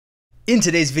In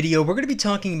today's video, we're going to be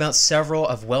talking about several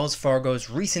of Wells Fargo's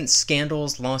recent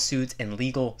scandals, lawsuits, and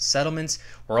legal settlements.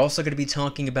 We're also going to be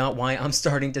talking about why I'm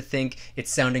starting to think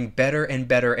it's sounding better and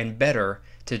better and better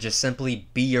to just simply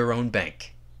be your own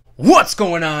bank. What's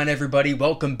going on, everybody?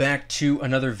 Welcome back to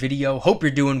another video. Hope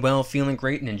you're doing well, feeling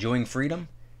great, and enjoying freedom.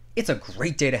 It's a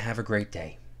great day to have a great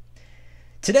day.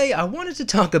 Today, I wanted to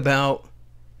talk about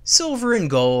silver and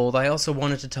gold. I also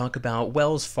wanted to talk about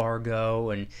Wells Fargo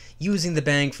and using the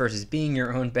bank versus being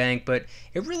your own bank, but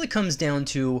it really comes down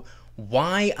to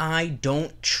why I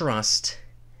don't trust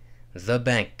the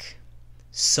bank.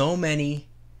 So many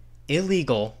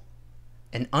illegal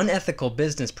and unethical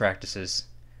business practices.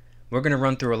 We're going to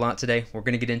run through a lot today. We're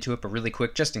going to get into it, but really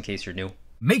quick, just in case you're new.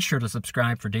 Make sure to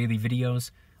subscribe for daily videos.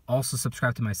 Also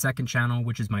subscribe to my second channel,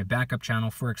 which is my backup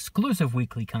channel for exclusive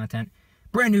weekly content.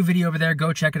 Brand new video over there.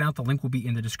 Go check it out. The link will be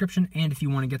in the description. And if you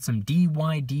want to get some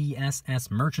DYDSS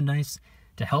merchandise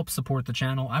to help support the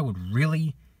channel, I would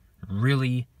really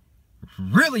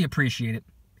appreciate it.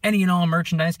 Any and all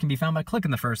merchandise can be found by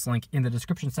clicking the first link in the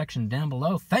description section down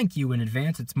below. Thank you in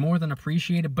advance. It's more than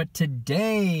appreciated. But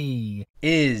today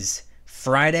is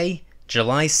Friday,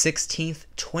 July 16th,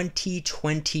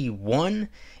 2021.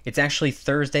 It's actually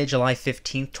Thursday, July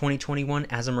 15th, 2021,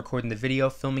 as I'm recording the video,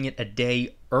 filming it a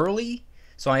day early.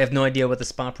 So I have no idea what the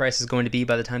spot price is going to be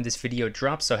by the time this video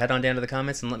drops, so head on down to the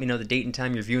comments and let me know the date and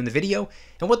time you're viewing the video,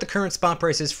 and what the current spot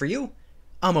price is for you.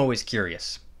 I'm always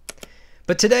curious.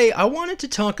 But today, I wanted to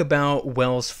talk about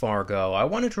Wells Fargo. I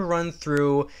wanted to run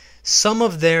through some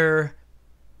of their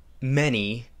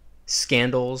many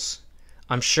scandals.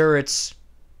 I'm sure it's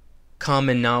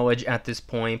common knowledge at this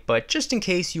point, but just in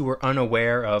case you were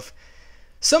unaware of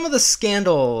some of the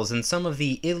scandals and some of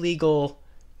the illegal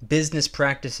business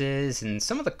practices and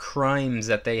some of the crimes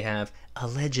that they have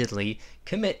allegedly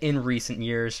commit in recent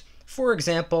years. For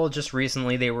example, just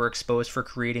recently they were exposed for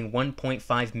creating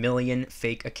 1.5 million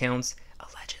fake accounts,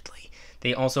 allegedly.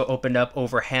 They also opened up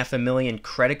over 500,000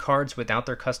 credit cards without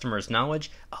their customers'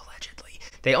 knowledge, allegedly.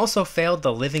 They also failed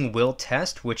the living will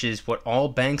test, which is what all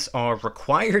banks are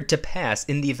required to pass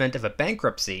in the event of a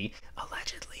bankruptcy,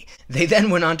 allegedly. They then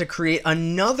went on to create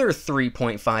another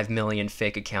 3.5 million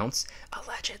fake accounts,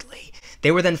 allegedly.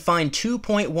 They were then fined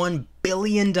 $2.1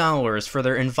 billion for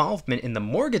their involvement in the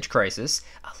mortgage crisis,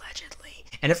 allegedly.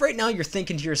 And if right now you're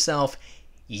thinking to yourself,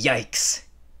 yikes,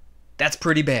 that's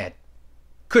pretty bad.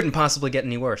 Couldn't possibly get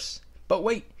any worse. But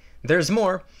wait, there's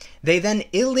more. They then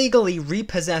illegally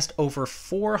repossessed over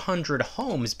 400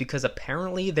 homes because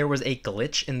apparently there was a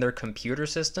glitch in their computer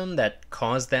system that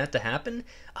caused that to happen,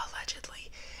 allegedly.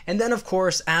 And then, of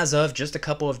course, as of just a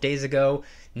couple of days ago,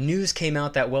 news came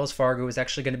out that Wells Fargo is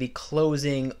actually going to be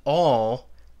closing all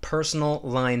personal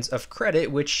lines of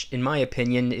credit, which, in my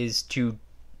opinion, is to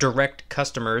direct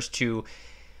customers to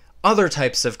other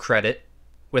types of credit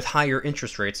with higher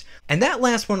interest rates. And that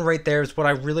last one right there is what I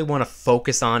really want to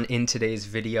focus on in today's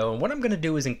video. And what I'm going to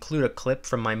do is include a clip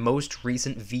from my most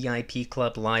recent VIP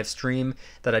Club live stream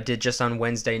that I did just on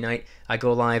Wednesday night. I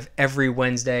go live every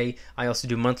Wednesday. I also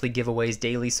do monthly giveaways,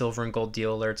 daily silver and gold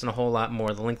deal alerts, and a whole lot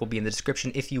more. The link will be in the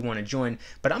description if you want to join.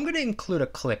 But I'm going to include a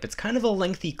clip. It's kind of a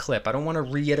lengthy clip. I don't want to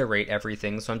reiterate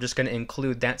everything, so I'm just going to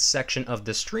include that section of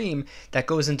the stream that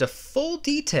goes into full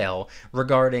detail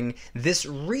regarding this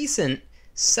recent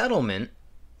settlement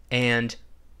and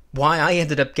why I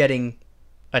ended up getting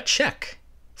a check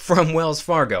from Wells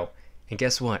Fargo. And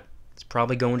guess what? It's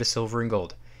probably going to silver and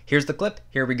gold. Here's the clip.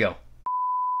 Here we go.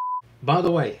 By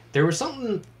the way, there was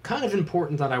something kind of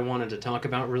important that I wanted to talk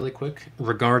about really quick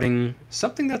regarding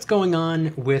something that's going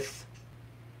on with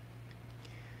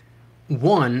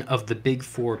one of the big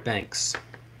four banks.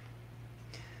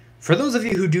 For those of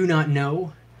you who do not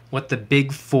know what the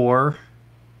big four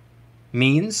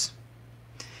means,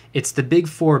 it's the big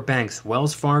four banks: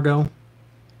 Wells Fargo,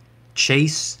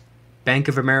 Chase, Bank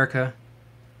of America,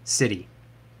 Citi.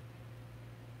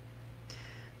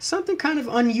 Something kind of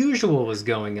unusual is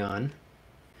going on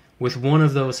with one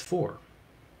of those four.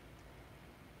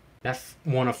 That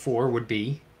one of four would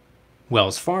be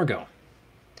Wells Fargo.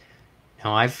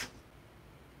 Now, I've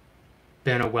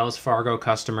been a Wells Fargo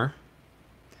customer.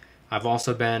 I've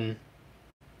also been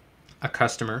a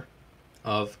customer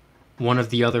of one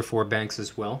of the other four banks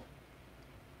as well.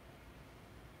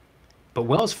 But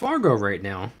Wells Fargo right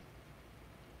now,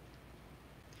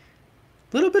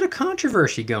 a little bit of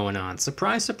controversy going on.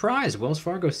 Surprise, surprise. Wells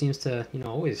Fargo seems to,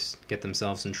 always get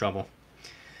themselves in trouble.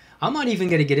 I'm not even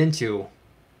going to get into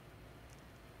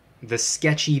the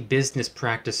sketchy business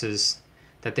practices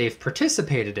that they've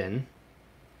participated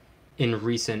in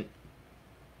recent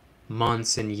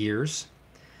months and years.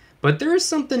 But there is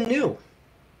something new.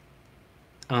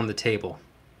 on the table.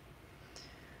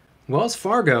 Wells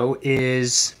Fargo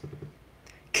is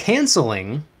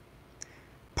canceling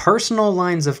personal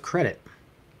lines of credit.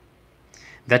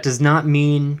 That does not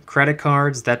mean credit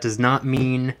cards. That does not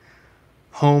mean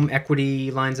home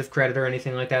equity lines of credit or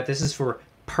anything like that. This is for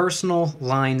personal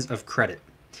lines of credit.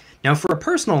 Now, for a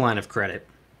personal line of credit,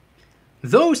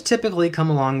 those typically come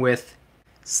along with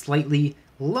slightly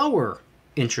lower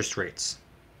interest rates.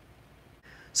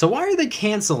 So why are they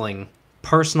canceling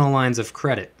personal lines of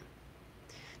credit?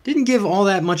 Didn't give all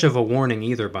that much of a warning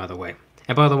either, by the way.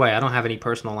 And by the way, I don't have any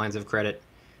personal lines of credit,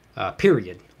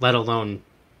 period, let alone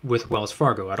with Wells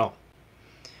Fargo at all.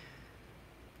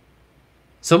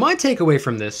 So my takeaway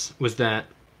from this was that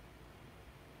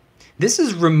this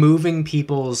is removing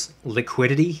people's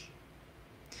liquidity.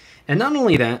 And not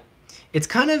only that, it's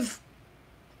kind of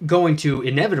going to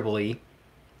inevitably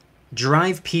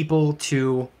drive people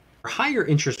to higher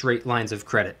interest rate lines of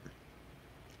credit,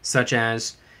 such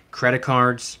as credit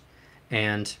cards.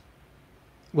 And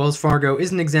Wells Fargo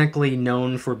isn't exactly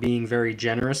known for being very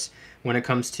generous when it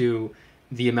comes to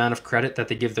the amount of credit that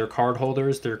they give their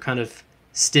cardholders. They're kind of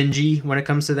stingy when it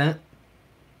comes to that.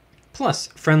 Plus,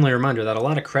 friendly reminder that a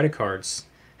lot of credit cards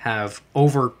have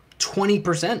over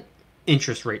 20%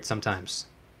 interest rate sometimes.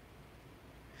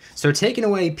 So taking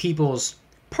away people's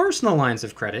personal lines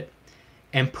of credit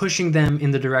and pushing them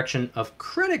in the direction of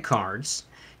credit cards,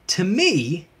 to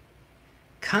me,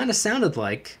 kind of sounded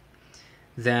like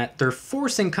that they're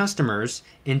forcing customers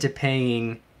into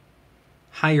paying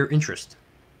higher interest.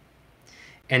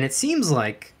 And it seems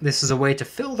like this is a way to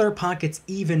fill their pockets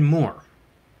even more.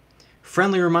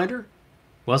 Friendly reminder,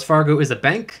 Wells Fargo is a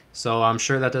bank, so I'm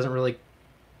sure that doesn't really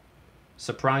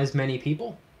surprise many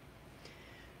people.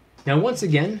 Now, once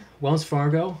again, Wells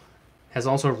Fargo has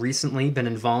also recently been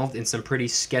involved in some pretty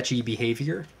sketchy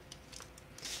behavior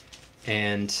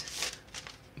and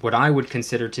what I would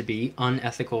consider to be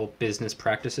unethical business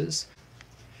practices.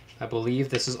 I believe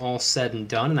this is all said and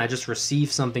done, and I just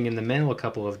received something in the mail a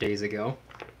couple of days ago.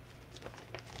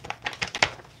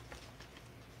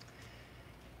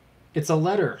 It's a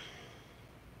letter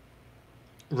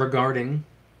regarding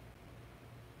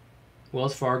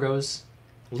Wells Fargo's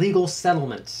legal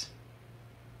settlement.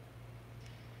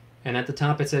 And at the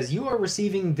top it says, "You are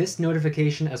receiving this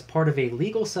notification as part of a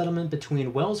legal settlement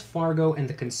between Wells Fargo and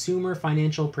the Consumer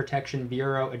Financial Protection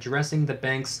Bureau addressing the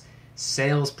bank's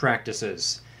sales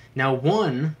practices." Now,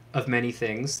 one of many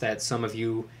things that some of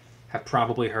you have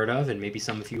probably heard of, and maybe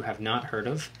some of you have not heard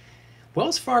of,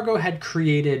 Wells Fargo had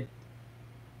created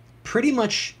pretty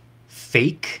much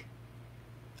fake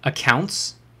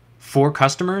accounts for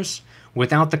customers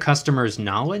without the customer's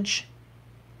knowledge.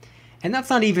 And that's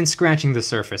not even scratching the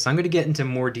surface. I'm going to get into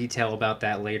more detail about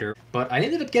that later. But I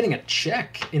ended up getting a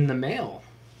check in the mail.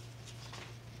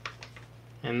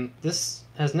 And this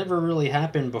has never really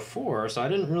happened before, so I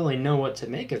didn't really know what to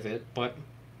make of it. But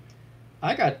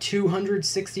I got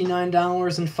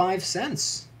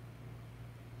 $269.05.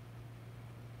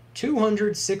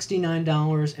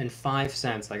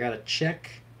 $269.05. I got a check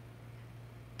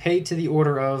paid to the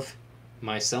order of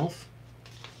myself.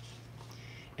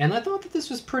 And I thought that this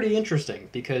was pretty interesting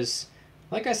because,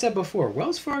 like I said before,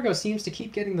 Wells Fargo seems to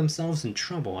keep getting themselves in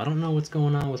trouble. I don't know what's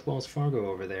going on with Wells Fargo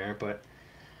over there, but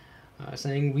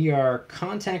saying we are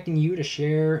contacting you to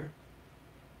share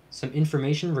some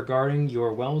information regarding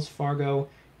your Wells Fargo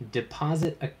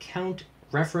deposit account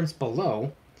reference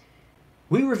below.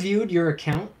 We reviewed your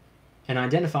account and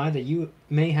identified that you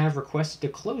may have requested to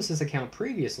close this account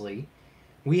previously.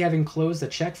 We have enclosed a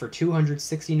check for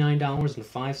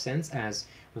 $269.05 as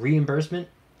reimbursement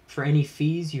for any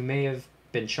fees you may have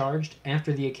been charged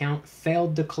after the account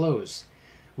failed to close.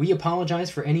 We apologize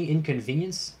for any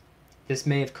inconvenience this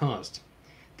may have caused.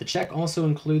 The check also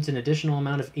includes an additional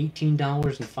amount of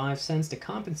 $18.05 to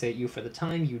compensate you for the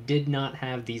time you did not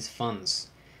have these funds.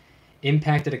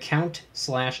 Impacted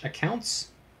account/accounts.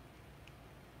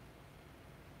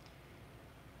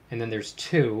 And then there's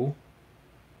two.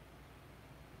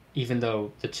 Even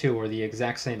though the two are the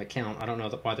exact same account. I don't know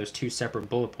why there's two separate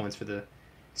bullet points for the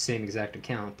same exact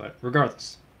account, but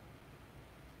regardless.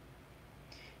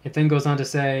 It then goes on to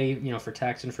say, you know, for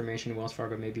tax information, Wells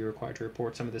Fargo may be required to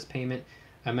report some of this payment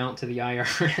amount to the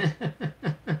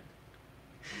IRS.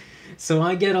 So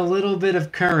I get a little bit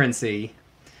of currency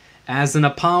as an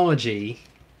apology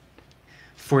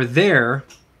for their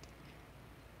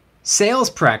sales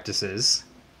practices.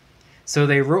 So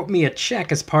they wrote me a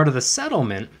check as part of the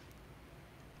settlement,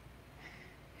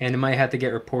 and it might have to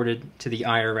get reported to the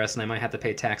IRS, and I might have to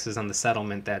pay taxes on the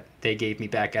settlement that they gave me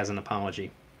back as an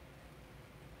apology.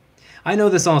 I know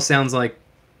this all sounds like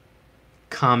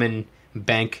common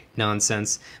bank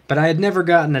nonsense, but I had never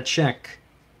gotten a check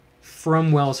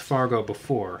from Wells Fargo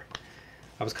before.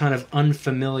 I was kind of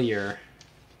unfamiliar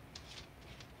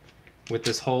with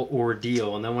this whole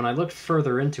ordeal, and then when I looked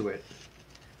further into it,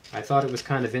 I thought it was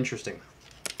kind of interesting.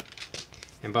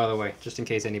 And by the way, just in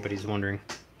case anybody's wondering,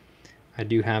 I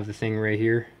do have the thing right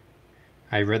here.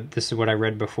 This is what I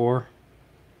read before.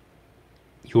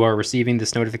 You are receiving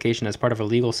this notification as part of a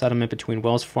legal settlement between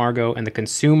Wells Fargo and the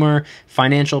Consumer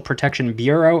Financial Protection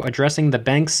Bureau addressing the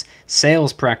bank's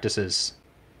sales practices.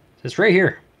 It's right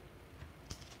here.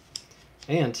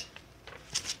 And,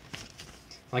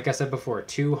 like I said before,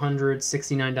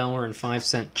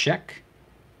 $269.05 check.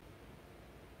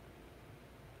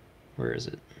 Where is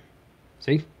it?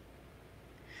 See?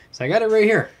 So I got it right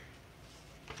here.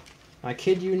 I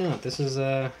kid you not. This is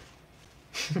a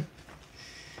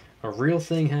real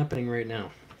thing happening right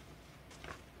now.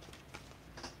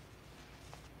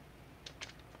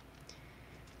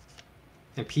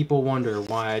 And people wonder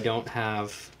why I don't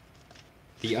have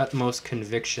the utmost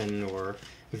conviction or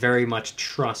very much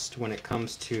trust when it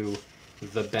comes to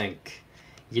the bank.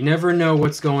 You never know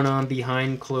what's going on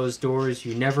behind closed doors.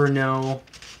 You never know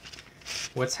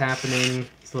what's happening.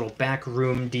 These little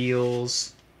backroom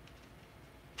deals.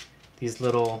 These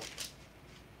little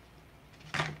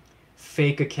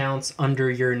fake accounts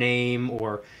under your name,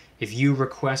 or if you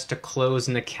request to close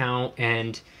an account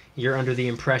and you're under the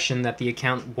impression that the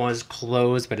account was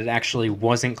closed, but it actually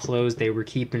wasn't closed, they were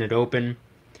keeping it open.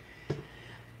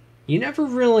 You never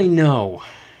really know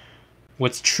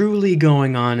what's truly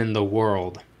going on in the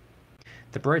world.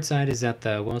 The bright side is that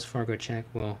the Wells Fargo check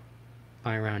will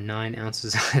buy around 9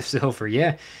 ounces of silver.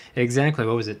 Yeah, exactly.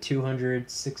 What was it,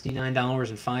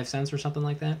 $269.05 or something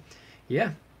like that?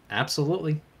 Yeah,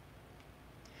 absolutely.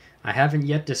 I haven't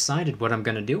yet decided what I'm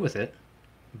going to do with it,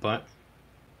 but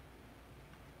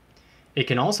it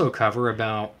can also cover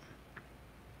about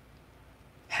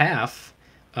half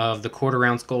of the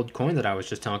quarter-ounce gold coin that I was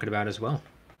just talking about as well.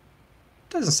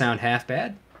 Doesn't sound half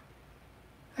bad.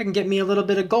 I can get me a little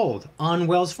bit of gold on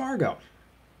Wells Fargo.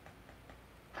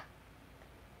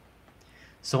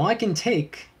 So I can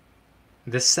take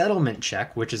the settlement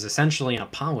check, which is essentially an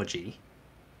apology,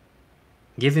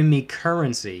 giving me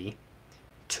currency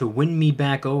to win me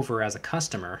back over as a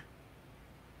customer.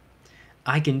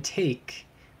 I can take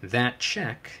that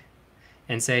check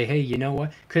and say, hey, you know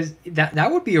what? Because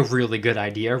that would be a really good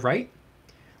idea, right?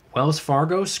 Wells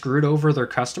Fargo screwed over their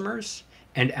customers,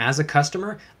 and as a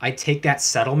customer, I take that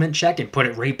settlement check and put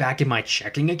it right back in my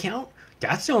checking account?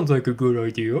 That sounds like a good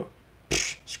idea.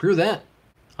 Pfft, screw that.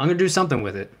 I'm going to do something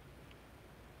with it.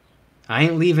 I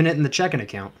ain't leaving it in the checking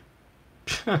account.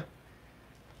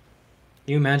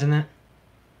 You imagine that?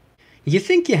 You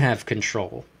think you have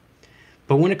control,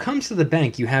 but when it comes to the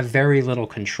bank, you have very little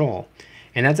control.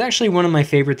 And that's actually one of my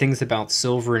favorite things about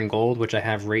silver and gold, which I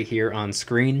have right here on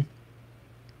screen.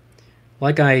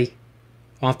 Like I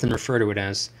often refer to it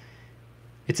as,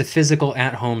 it's a physical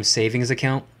at-home savings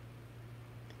account,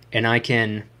 and I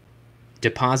can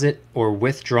deposit or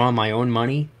withdraw my own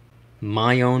money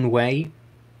my own way,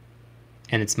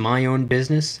 and it's my own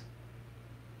business,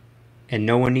 and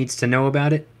no one needs to know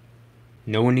about it.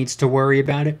 No one needs to worry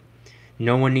about it.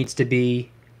 No one needs to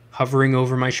be hovering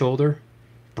over my shoulder,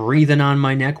 breathing on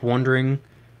my neck, wondering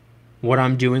what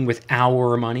I'm doing with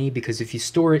our money, because if you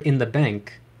store it in the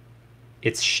bank,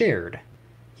 it's shared.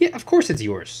 Yeah, of course it's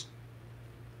yours,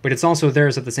 but it's also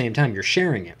theirs at the same time. You're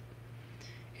sharing it.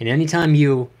 And anytime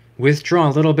you withdraw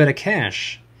a little bit of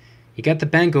cash, you got the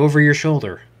bank over your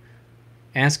shoulder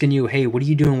asking you, hey, what are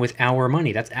you doing with our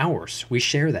money? That's ours. We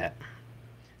share that.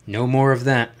 No more of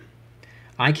that.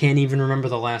 I can't even remember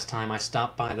the last time I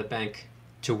stopped by the bank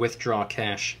to withdraw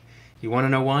cash. You want to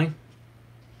know why?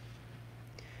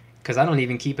 Because I don't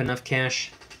even keep enough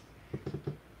cash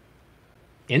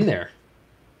in there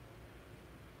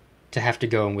to have to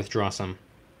go and withdraw some.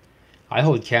 I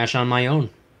hold cash on my own.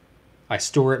 I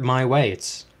store it my way.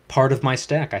 It's part of my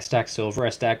stack. I stack silver, I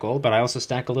stack gold, but I also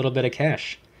stack a little bit of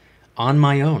cash on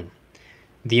my own.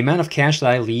 The amount of cash that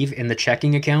I leave in the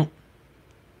checking account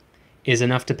is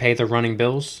enough to pay the running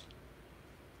bills,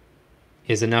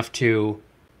 is enough to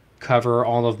cover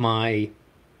all of my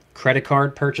credit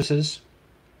card purchases.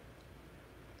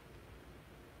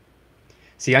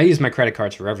 See, I use my credit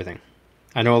cards for everything.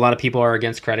 I know a lot of people are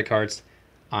against credit cards.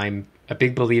 I'm a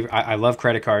big believer. I love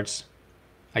credit cards.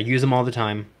 I use them all the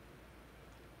time.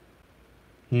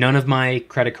 None of my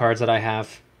credit cards that I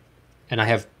have, and I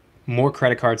have more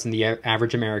credit cards than the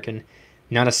average American,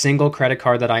 not a single credit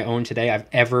card that I own today I've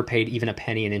ever paid even a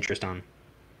penny in interest on.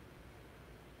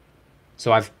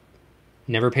 So I've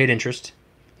never paid interest,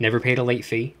 never paid a late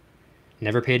fee,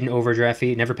 Never paid an overdraft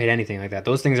fee, never paid anything like that.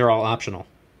 Those things are all optional.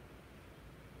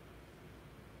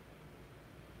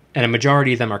 And a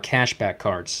majority of them are cashback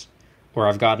cards, where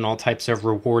I've gotten all types of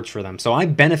rewards for them. So I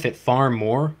benefit far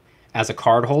more as a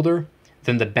card holder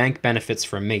than the bank benefits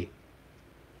from me.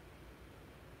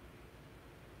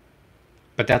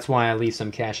 But that's why I leave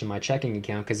some cash in my checking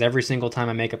account, because every single time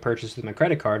I make a purchase with my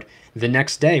credit card, the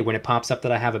next day when it pops up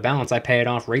that I have a balance, I pay it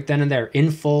off right then and there,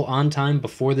 in full, on time,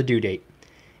 before the due date.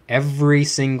 Every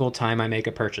single time I make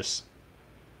a purchase.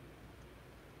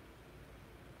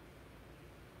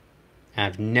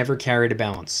 I've never carried a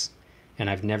balance, and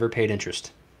I've never paid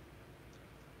interest.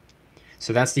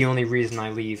 So that's the only reason I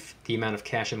leave the amount of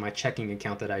cash in my checking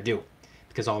account that I do,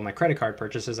 because all of my credit card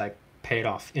purchases, I pay it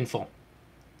off in full.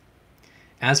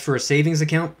 As for a savings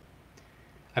account,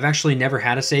 I've actually never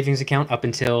had a savings account up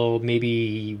until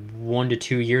maybe 1 to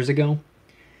 2 years ago,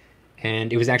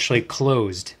 and it was actually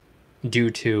closed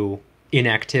due to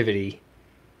inactivity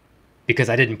because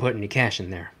I didn't put any cash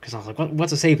in there, because I was like,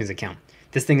 what's a savings account?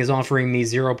 This thing is offering me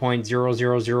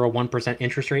 0.0001%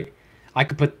 interest rate. I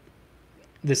could put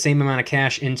the same amount of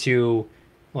cash into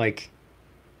like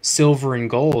silver and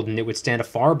gold, and it would stand a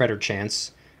far better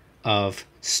chance of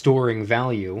storing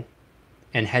value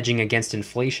and hedging against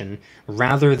inflation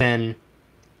rather than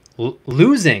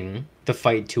losing the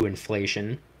fight to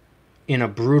inflation in a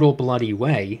brutal, bloody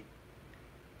way.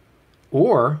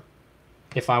 Or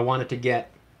if I wanted to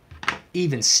get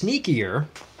even sneakier,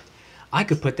 I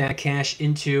could put that cash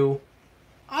into,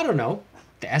 I don't know,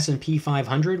 the S&P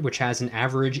 500, which has an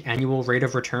average annual rate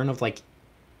of return of like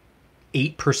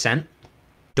 8%.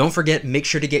 Don't forget, make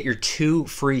sure to get your 2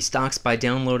 free stocks by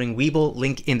downloading Webull,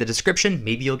 link in the description.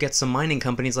 Maybe you'll get some mining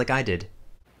companies like I did.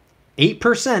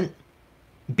 8%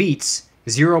 beats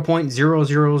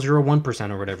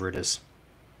 0.0001% or whatever it is.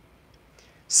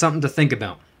 Something to think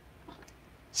about.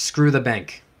 Screw the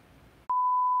bank.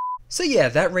 So yeah,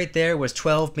 that right there was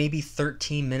 12, maybe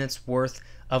 13 minutes worth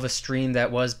of a stream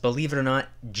that was, believe it or not,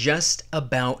 just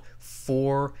about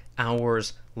 4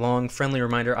 hours long. Friendly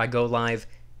reminder, I go live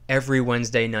every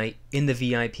Wednesday night in the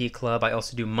VIP club. I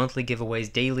also do monthly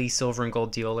giveaways, daily silver and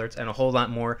gold deal alerts, and a whole lot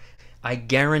more. I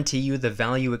guarantee you the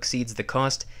value exceeds the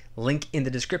cost. Link in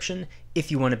the description if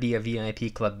you want to be a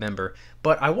VIP club member.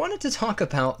 But I wanted to talk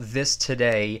about this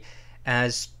today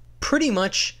as pretty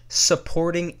much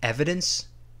supporting evidence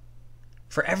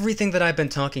for everything that I've been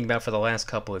talking about for the last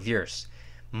couple of years.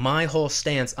 My whole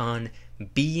stance on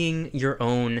being your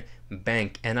own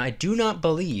bank. And I do not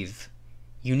believe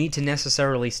you need to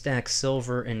necessarily stack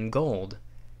silver and gold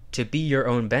to be your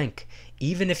own bank.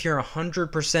 Even if you're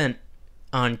 100%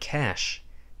 on cash,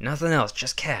 nothing else,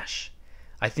 just cash.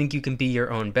 I think you can be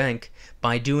your own bank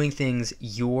by doing things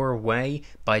your way,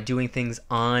 by doing things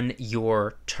on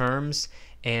your terms.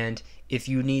 And if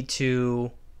you need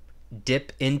to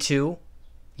dip into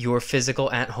your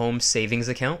physical at-home savings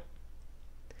account,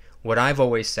 what I've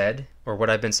always said, or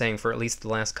what I've been saying for at least the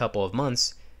last couple of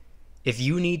months, if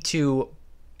you need to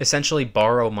essentially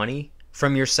borrow money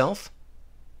from yourself,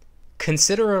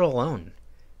 consider it a loan.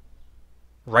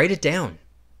 Write it down.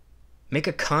 Make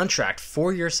a contract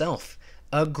for yourself,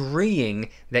 agreeing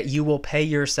that you will pay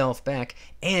yourself back,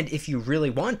 and if you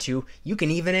really want to, you can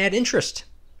even add interest.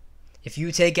 If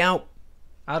you take out,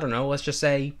 I don't know, let's just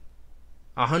say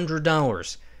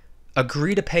 $100,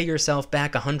 agree to pay yourself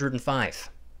back $105.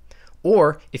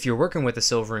 Or if you're working with the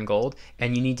silver and gold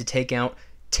and you need to take out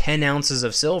 10 ounces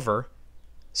of silver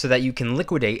so that you can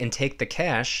liquidate and take the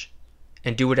cash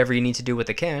and do whatever you need to do with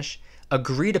the cash,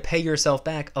 agree to pay yourself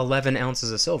back 11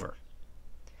 ounces of silver.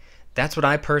 That's what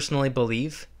I personally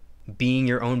believe being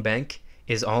your own bank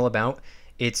is all about.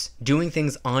 It's doing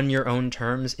things on your own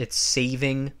terms. It's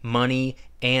saving money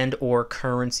and or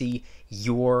currency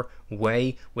your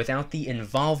way without the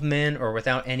involvement or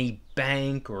without any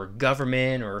bank or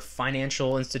government or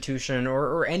financial institution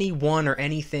or anyone or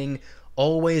anything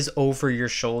always over your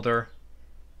shoulder,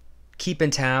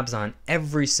 keeping tabs on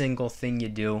every single thing you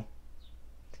do.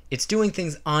 It's doing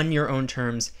things on your own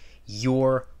terms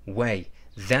your way.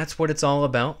 That's what it's all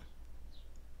about.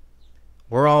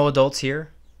 We're all adults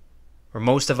here, or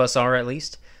most of us are at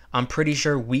least. I'm pretty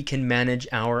sure we can manage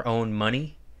our own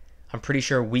money. I'm pretty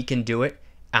sure we can do it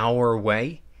our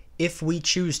way if we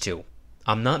choose to.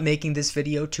 I'm not making this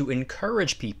video to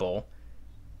encourage people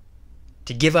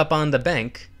to give up on the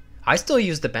bank. I still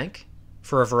use the bank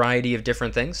for a variety of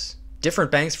different things.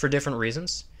 Different banks for different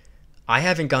reasons. I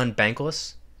haven't gone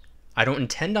bankless. I don't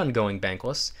intend on going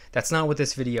bankless. That's not what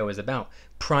this video is about.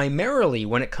 Primarily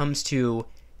when it comes to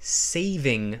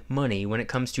saving money, when it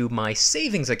comes to my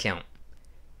savings account,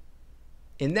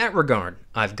 in that regard,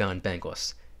 I've gone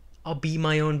bankless. I'll be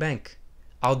my own bank.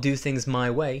 I'll do things my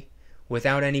way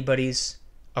without anybody's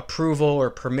approval or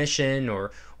permission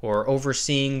or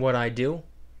overseeing what I do.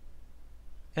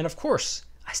 And of course,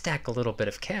 I stack a little bit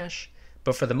of cash,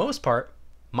 but for the most part,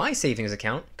 my savings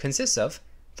account consists of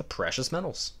the precious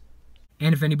metals.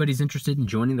 And if anybody's interested in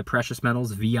joining the Precious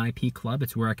Metals VIP Club,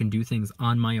 it's where I can do things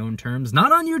on my own terms,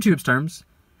 not on YouTube's terms,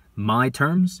 my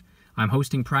terms. I'm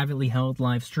hosting privately held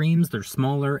live streams. They're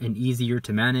smaller and easier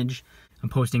to manage. I'm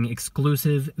posting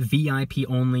exclusive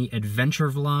VIP-only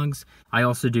adventure vlogs. I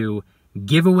also do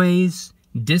giveaways,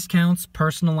 discounts,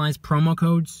 personalized promo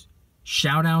codes,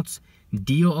 shoutouts,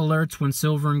 deal alerts when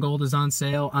silver and gold is on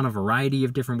sale on a variety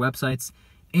of different websites.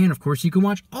 And of course, you can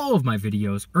watch all of my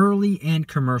videos early and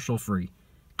commercial free.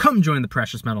 Come join the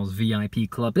Precious Metals VIP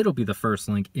Club. It'll be the first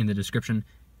link in the description.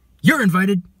 You're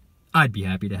invited. I'd be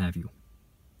happy to have you.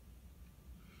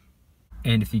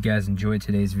 And if you guys enjoyed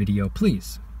today's video,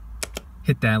 please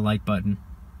hit that like button.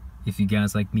 If you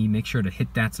guys like me, make sure to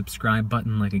hit that subscribe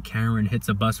button like a Karen hits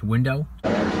a bus window.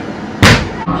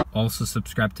 Also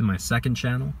subscribe to my second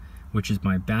channel, which is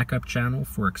my backup channel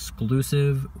for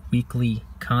exclusive weekly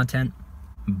content.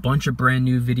 Bunch of brand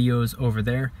new videos over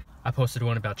there. I posted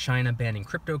one about China banning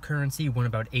cryptocurrency, one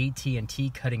about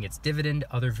AT&T cutting its dividend,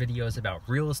 other videos about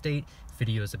real estate,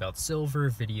 videos about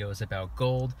silver, videos about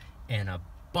gold, and a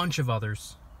bunch of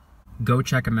others. Go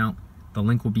check them out. The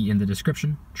link will be in the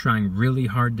description. Trying really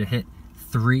hard to hit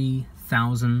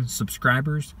 3,000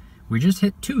 subscribers. We just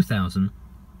hit 2,000,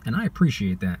 and I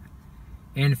appreciate that.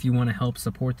 And if you want to help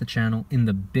support the channel in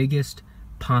the biggest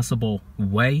possible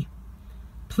way,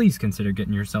 please consider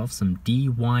getting yourself some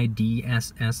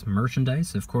DYDSS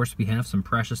merchandise. Of course, we have some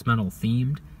precious metal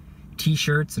themed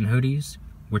t-shirts and hoodies,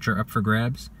 which are up for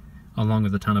grabs, along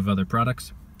with a ton of other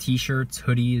products. T-shirts,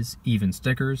 hoodies, even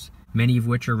stickers, many of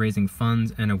which are raising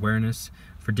funds and awareness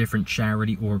for different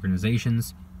charity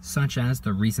organizations, such as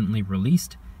the recently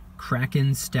released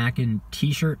Kraken Stackin'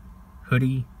 t-shirt,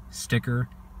 hoodie, sticker,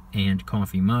 and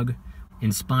coffee mug,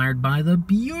 inspired by the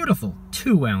beautiful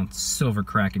 2-ounce silver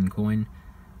Kraken coin,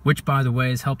 which, by the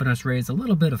way, is helping us raise a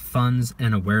little bit of funds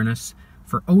and awareness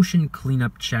for ocean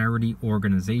cleanup charity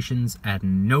organizations at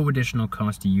no additional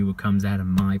cost to you. It comes out of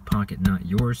my pocket, not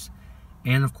yours.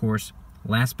 And of course,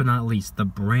 last but not least, the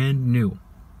brand new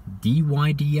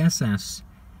DYDSS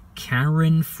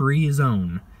Karen Free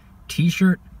Zone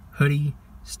t-shirt, hoodie,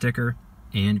 sticker,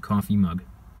 and coffee mug.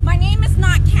 My name is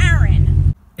not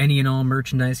Karen. Any and all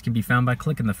merchandise can be found by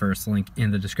clicking the first link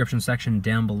in the description section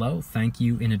down below. Thank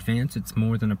you in advance. It's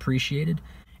more than appreciated.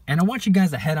 And I want you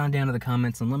guys to head on down to the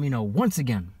comments and let me know once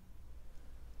again,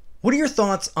 what are your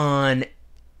thoughts on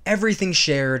everything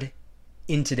shared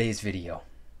in today's video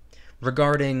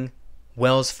regarding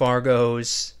Wells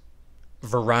Fargo's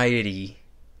variety,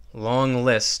 long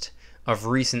list of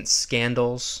recent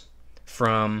scandals,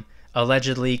 from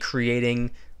allegedly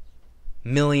creating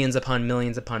millions upon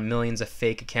millions upon millions of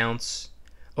fake accounts,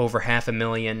 over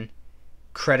 500,000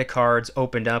 credit cards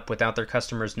opened up without their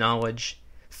customers' knowledge,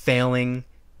 failing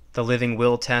the living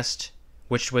will test,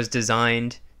 which was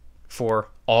designed for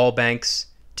all banks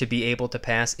to be able to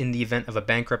pass in the event of a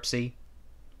bankruptcy,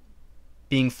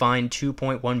 being fined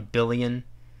 $2.1 billion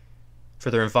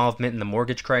for their involvement in the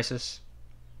mortgage crisis,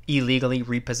 illegally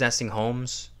repossessing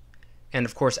homes, and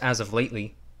of course, as of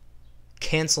lately,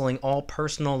 canceling all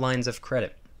personal lines of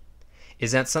credit.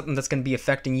 Is that something that's going to be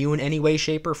affecting you in any way,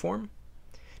 shape, or form?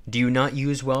 Do you not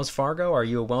use Wells Fargo? Are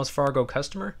you a Wells Fargo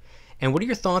customer? And what are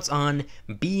your thoughts on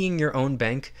being your own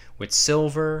bank with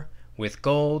silver, with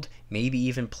gold, maybe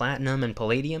even platinum and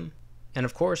palladium, and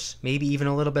of course, maybe even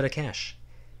a little bit of cash?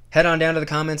 Head on down to the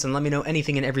comments and let me know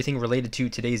anything and everything related to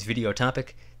today's video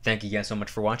topic. Thank you guys so much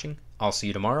for watching. I'll see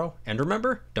you tomorrow. And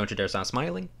remember, don't you dare stop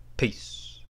smiling. Peace.